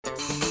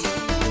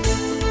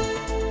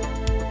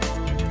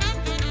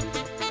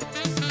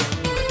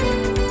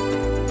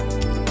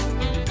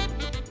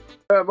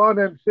My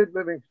name's Sid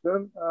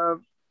Livingstone. I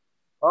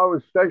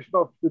was station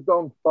officer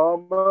Don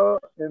Farmer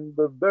in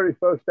the very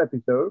first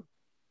episode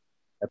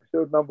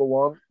number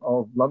 1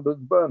 of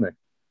London's Burning.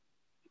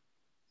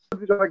 How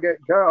did I get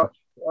cast?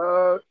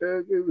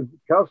 It was the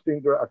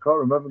casting director. I can't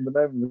remember the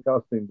name of the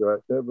casting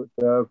director, but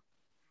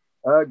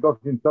I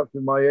got in touch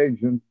with my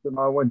agent and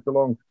I went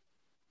along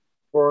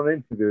for an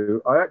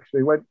interview. I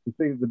actually went to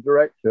see the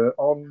director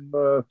on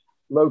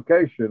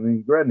location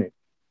in Greenwich.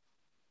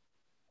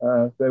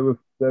 They were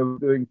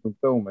doing some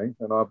filming,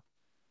 and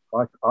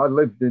I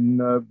lived in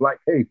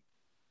Blackheath,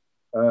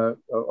 or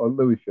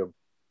Lewisham,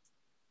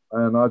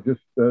 and I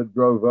just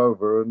drove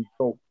over and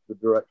talked to the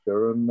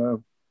director,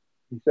 and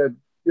he said,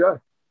 "Yeah,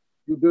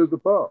 you do the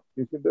part.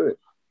 You can do it."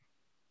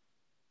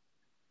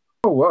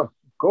 Oh well,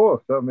 of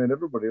course. I mean,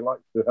 everybody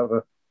likes to have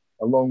a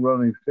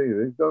long-running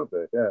series, don't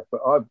they? Yeah,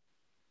 but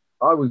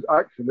I was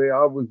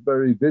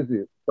very busy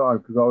at the time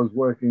because I was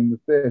working in the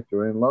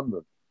theatre in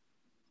London.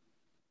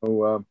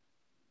 So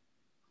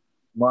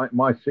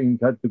my scenes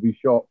had to be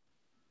shot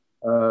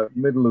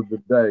middle of the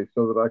day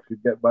so that I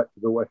could get back to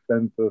the West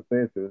End for the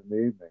theatre in the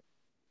evening.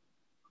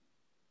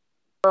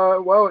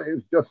 Well, it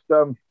was just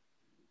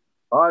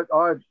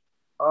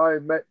I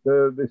met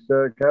this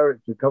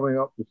character coming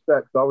up the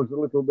steps. I was a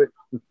little bit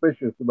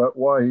suspicious about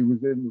why he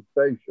was in the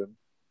station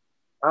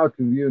out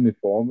of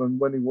uniform and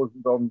when he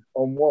wasn't on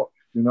watch,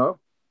 you know.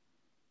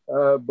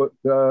 But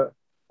I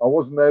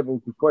wasn't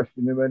able to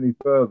question him any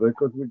further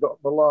because we got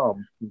an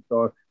alarm, and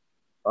so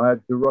I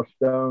had to rush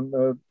down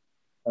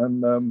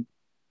and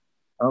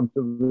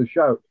answer the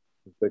shout,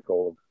 as they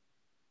call them.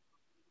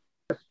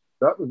 Yes,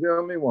 that was the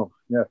only one.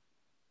 Yeah,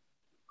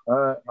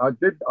 I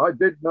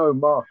did know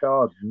Mark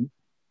Arden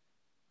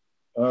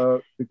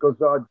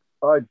because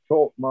I'd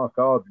taught Mark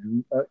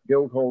Arden at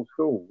Guildhall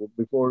School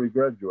before he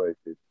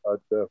graduated.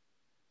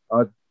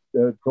 I'd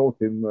taught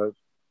him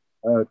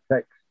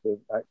text and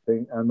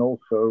acting, and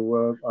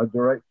also I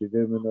directed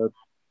him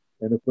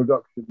in a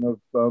production of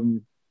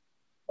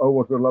Oh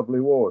What a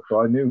Lovely War.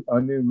 So I knew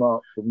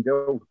Mark from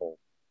Guildhall,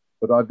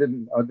 but I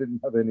didn't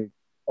have any.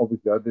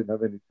 Obviously, I didn't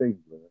have any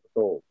scenes with him at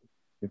all.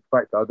 In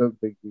fact, I don't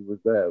think he was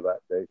there that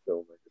day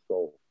filming at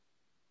all.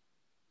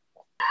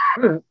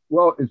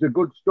 Well, it's a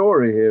good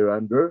story here,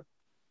 Andrew,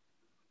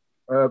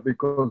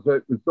 because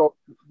it was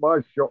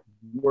my shots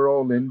were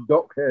all in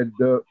Dockhead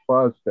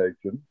Fire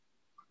Station,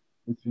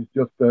 which is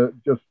just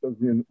as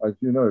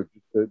you know,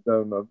 just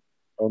down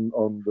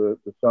on the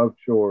south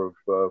shore of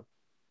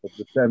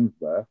the Thames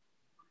there,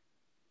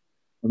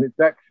 and it's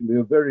actually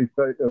a very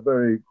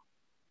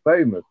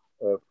famous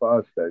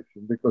fire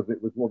station because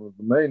it was one of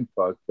the main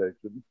fire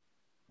stations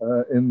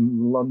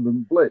in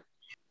London Blitz.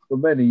 For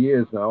many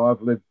years now,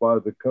 I've lived by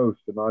the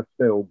coast and I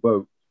sail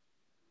boats.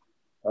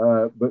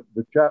 But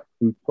the chap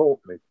who taught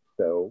me to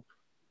sail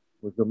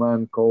was a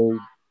man called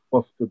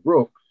Buster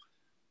Brooks,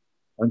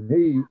 and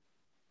he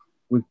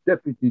was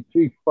Deputy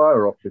Chief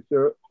Fire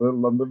Officer for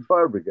London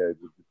Fire Brigade,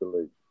 would you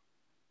believe?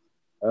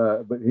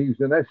 But he's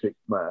an Essex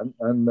man,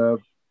 and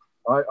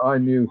I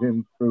knew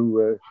him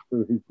through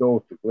his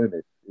daughter,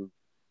 Glynis,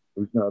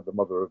 who's now the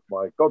mother of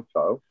my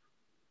godchild.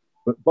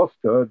 But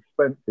Buster had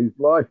spent his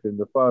life in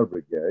the fire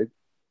brigade,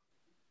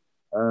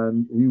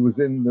 and he was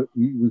a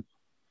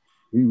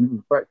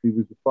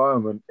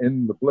fireman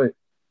in the Blitz,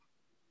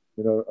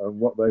 you know, and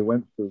what they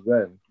went through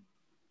then.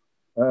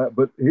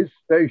 But his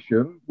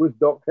station was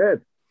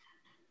Dockhead,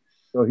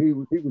 so he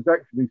was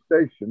actually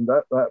stationed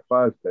at that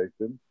fire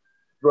station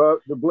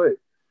throughout the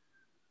Blitz.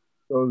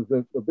 So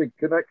there's a big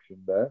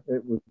connection there.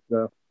 It was,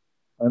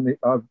 and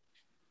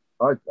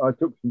I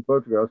took some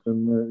photographs,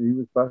 and he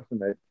was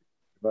fascinated.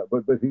 But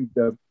he'd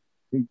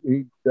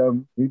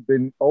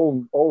been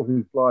all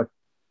his life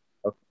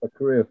a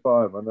career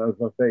fireman. As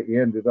I say, he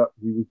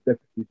was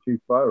Deputy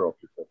Chief Fire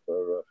Officer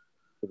for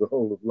the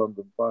whole of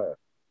London Fire.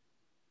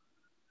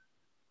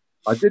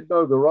 I did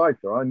know the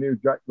writer. I knew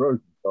Jack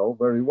Rosenthal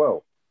very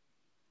well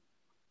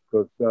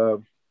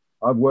because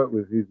I've worked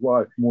with his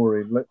wife,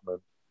 Maureen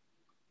Lippman,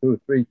 2 or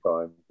 3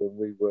 times, and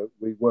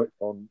we worked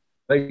on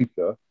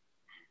later.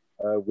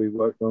 We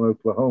worked on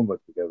Oklahoma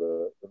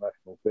together at the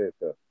National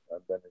Theatre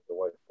and then in the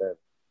West End.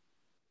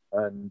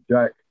 And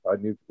Jack, I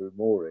knew through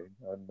Maureen,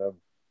 and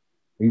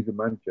he's a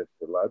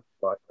Manchester lad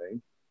like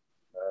me.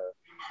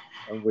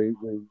 And we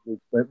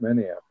spent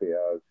many happy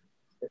hours.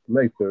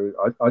 Later,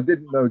 I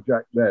didn't know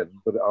Jack then,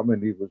 but I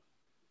mean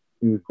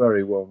he was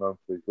very well known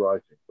for his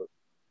writing.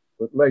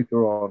 But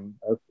later on,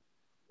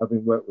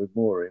 having worked with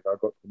Maureen, I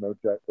got to know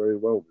Jack very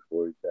well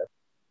before his death.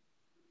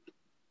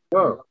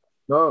 No,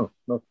 not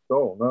at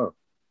all. No.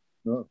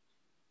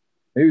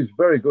 He was a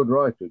very good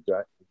writer,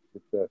 Jack.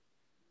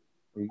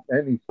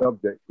 Any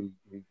subject he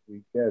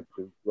cared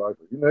to write.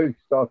 You know, he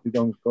started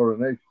on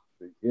Coronation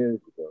Street years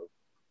ago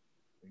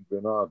in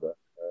Granada.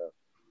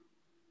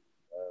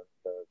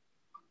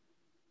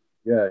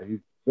 Yeah, he's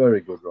a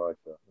very good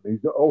writer. And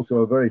he's also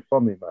a very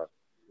funny man.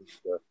 He's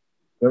a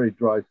very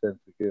dry sense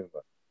of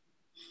humour.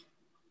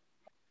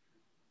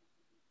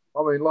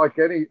 I mean, like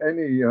any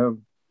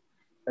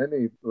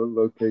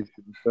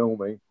location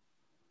filming,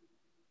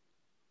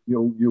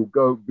 you'll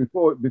go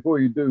before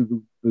you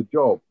do the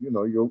job. You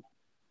know, you'll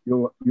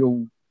you'll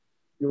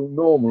you'll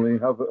normally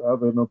have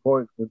an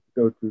appointment to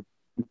go to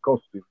the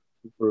costume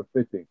for a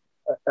fitting.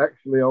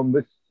 Actually, on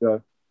this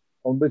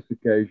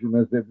occasion,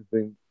 as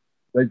everything,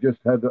 they just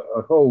had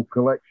a whole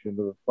collection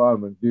of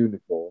firemen's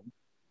uniforms,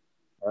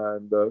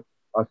 and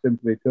I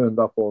simply turned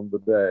up on the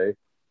day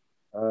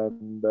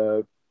and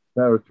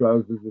pair of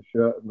trousers, a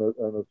shirt,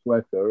 and a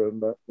sweater,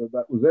 and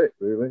that was it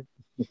really.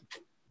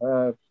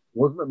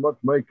 Wasn't much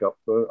makeup,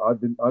 but I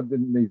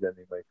didn't need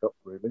any makeup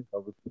really. I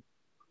was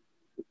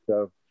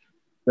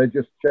they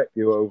just check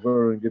you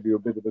over and give you a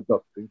bit of a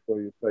dusting so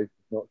your face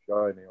is not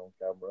shiny on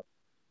camera.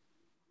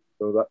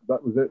 So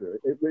that was it. Really.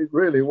 It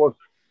really was.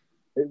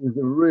 It was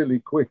a really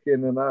quick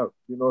in and out.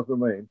 You know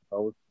what I mean? I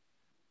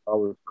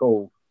was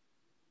called.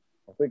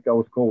 I think I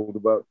was called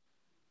about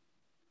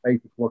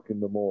 8 o'clock in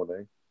the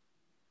morning,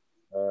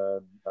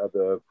 and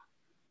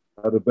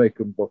had a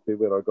bacon butty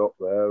when I got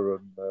there,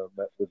 and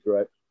met the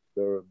director,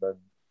 and then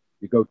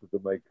you go to the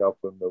makeup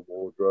and the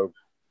wardrobe,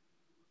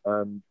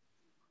 and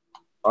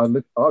I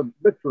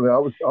literally I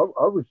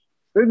was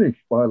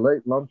finished by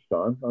late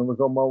lunchtime and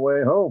was on my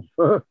way home.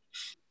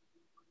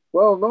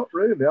 Well, not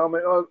really. I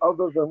mean,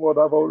 other than what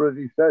I've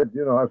already said,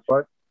 you know,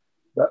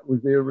 that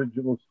was the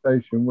original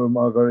station where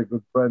my very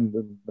good friend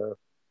and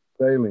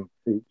sailing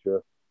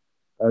teacher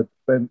had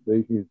spent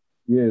his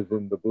years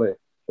in the Blitz.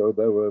 So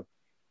there were,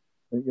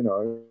 you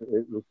know,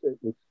 it was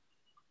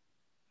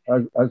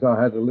as I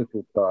had a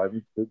little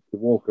time to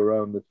walk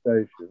around the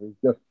station, it was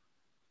just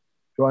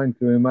trying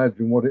to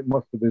imagine what it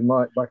must have been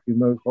like back in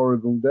those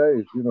horrible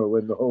days, you know,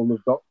 when the whole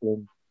of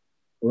Dockland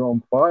were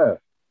on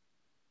fire.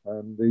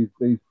 And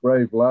these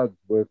brave lads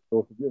were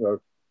sort of, you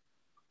know,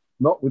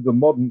 not with the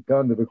modern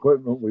kind of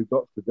equipment we've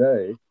got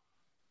today,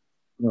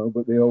 you know,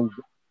 but the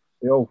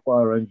old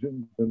fire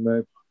engines,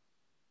 and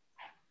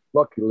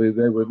luckily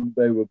they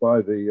were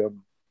by the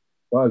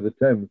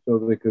Thames, so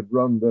they could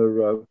run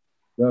their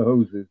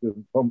hoses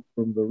and pump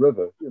from the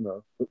river, you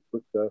know.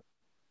 But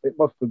it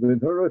must have been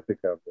horrific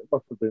out there. It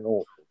must have been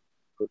awful.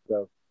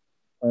 But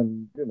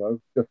and you know,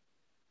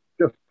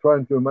 just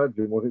trying to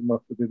imagine what it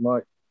must have been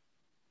like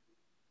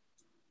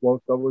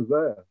whilst I was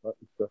there. That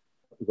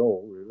was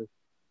all really.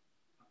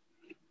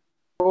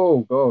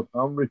 Oh God,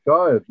 I'm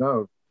retired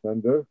now,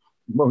 Sandra.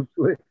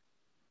 Mostly,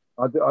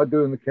 I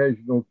do an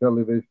occasional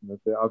television.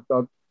 I've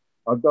done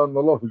a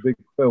lot of big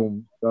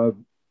films. I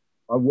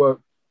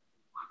worked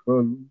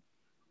for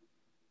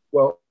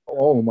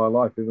all of my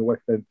life in the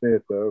West End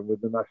Theatre with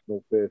the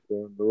National Theatre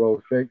and the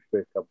Royal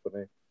Shakespeare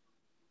Company.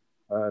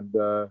 And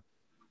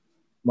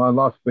my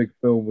last big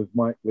film was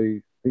Mike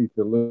Lee's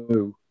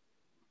Peterloo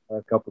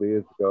a couple of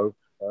years ago.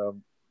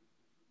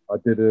 I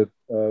did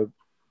a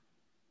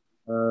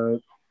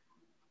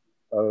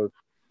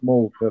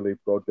small telly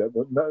project,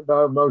 but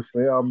no,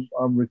 mostly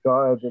I'm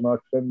retired, and I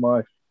spend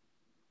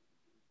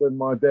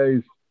my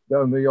days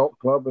down the yacht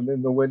club, and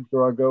in the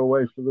winter I go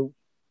away to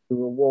a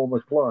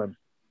warmer clime.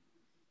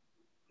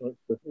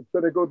 It's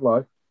been a good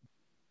life.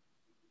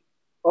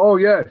 Oh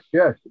yes,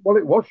 yes. Well,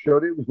 it was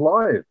short. It was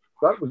live.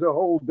 That was a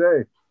whole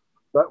day.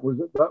 That was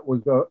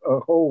a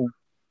whole.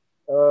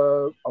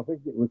 I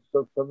think it was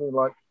something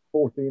like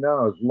 14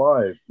 hours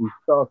live. We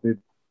started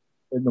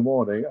in the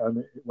morning and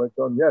it went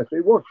on. Yes,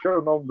 it was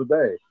shown on the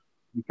day.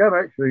 You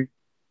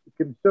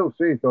can still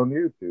see it on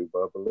YouTube,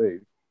 I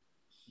believe.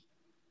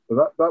 So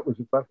that was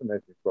a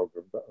fascinating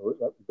program. That was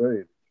very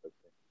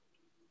interesting.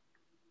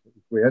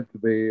 We had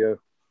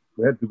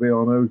to be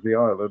on Osey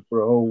Island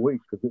for a whole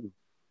week because it was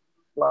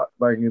flat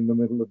bang in the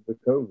middle of the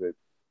COVID,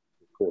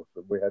 of course,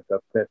 and we had to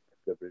have tests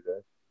every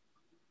day.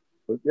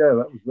 But yeah,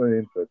 that was very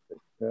interesting.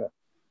 Yeah.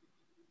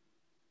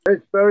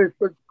 It's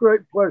a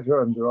great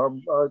pleasure,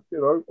 Andrew. You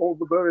know, all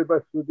the very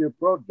best with your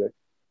project,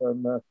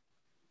 and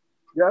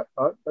yeah,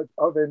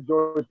 I've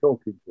enjoyed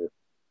talking to you.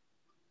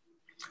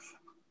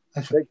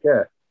 Take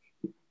care.